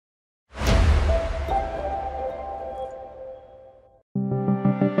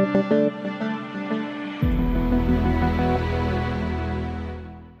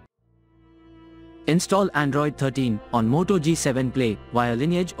Install Android 13 on Moto G7 Play via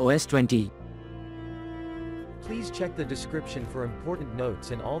LineageOS 20. Please check the description for important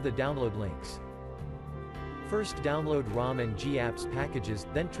notes and all the download links. First download ROM and GApps packages,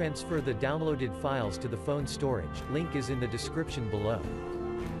 then transfer the downloaded files to the phone storage. Link is in the description below.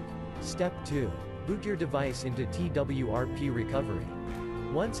 Step 2. Boot your device into TWRP recovery.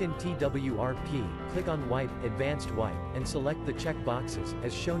 Once in TWRP, click on Wipe, Advanced Wipe, and select the check boxes,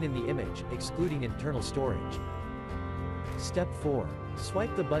 as shown in the image, excluding internal storage. Step 4.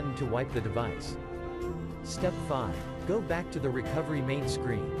 Swipe the button to wipe the device. Step 5. Go back to the recovery main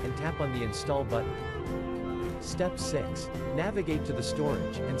screen, and tap on the Install button. Step 6. Navigate to the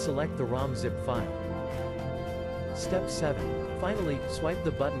storage, and select the ROM zip file. Step 7. Finally, swipe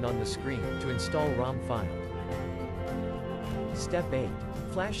the button on the screen to install ROM file. Step 8.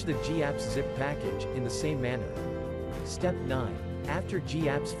 Flash the GApps zip package, in the same manner. Step 9. After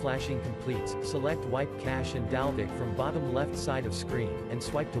GApps flashing completes, select Wipe Cache and Dalvik from bottom left side of screen, and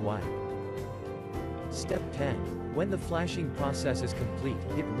swipe to wipe. Step 10. When the flashing process is complete,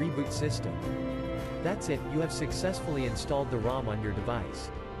 hit Reboot System. That's it, you have successfully installed the ROM on your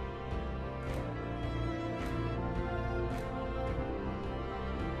device.